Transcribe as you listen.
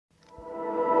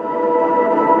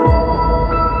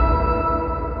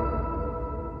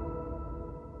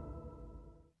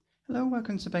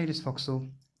welcome to Baylis Vauxhall.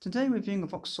 Today we're viewing a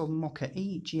Vauxhall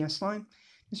Mokka-e GS line.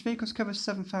 This vehicle covers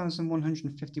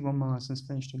 7,151 miles and is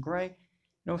finished in grey.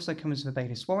 It also comes with a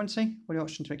Baylis warranty with the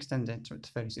option to extend it to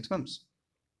 36 months.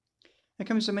 It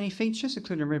comes with many features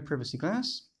including rear privacy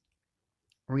glass,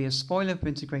 rear spoiler with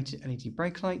integrated LED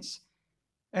brake lights,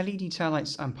 LED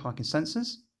taillights and parking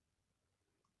sensors.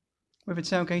 With a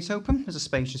tailgate open, there's a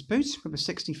spacious boot with a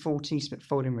 60/40 split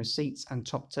folding rear seats and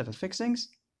top tether fixings.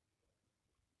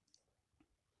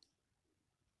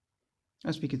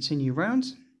 As we continue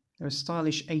round, there are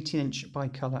stylish 18-inch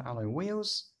bi-colour alloy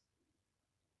wheels,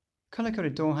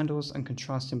 colour-coded door handles and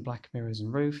contrasting black mirrors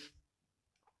and roof,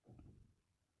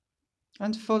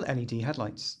 and full LED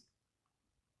headlights.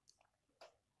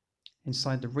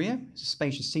 Inside the rear is a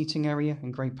spacious seating area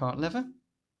in grey part leather,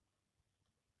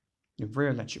 with rear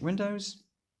electric windows,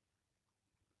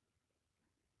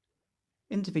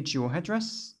 individual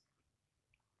headrests,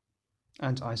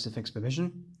 and ISOFIX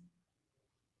provision.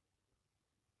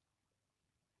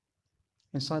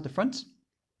 Inside the front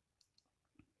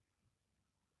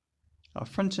are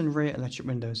front and rear electric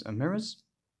windows and mirrors,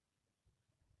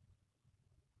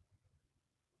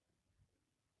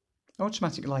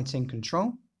 automatic lighting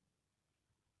control,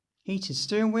 heated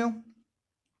steering wheel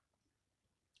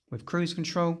with cruise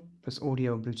control plus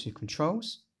audio and Bluetooth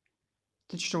controls,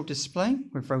 digital display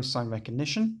with road sign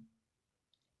recognition,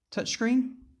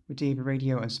 touchscreen with DAB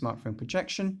radio and smartphone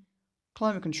projection,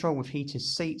 climate control with heated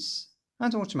seats,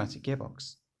 and automatic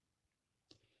gearbox.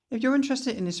 If you're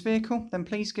interested in this vehicle, then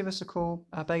please give us a call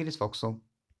at Baylis Vauxhall.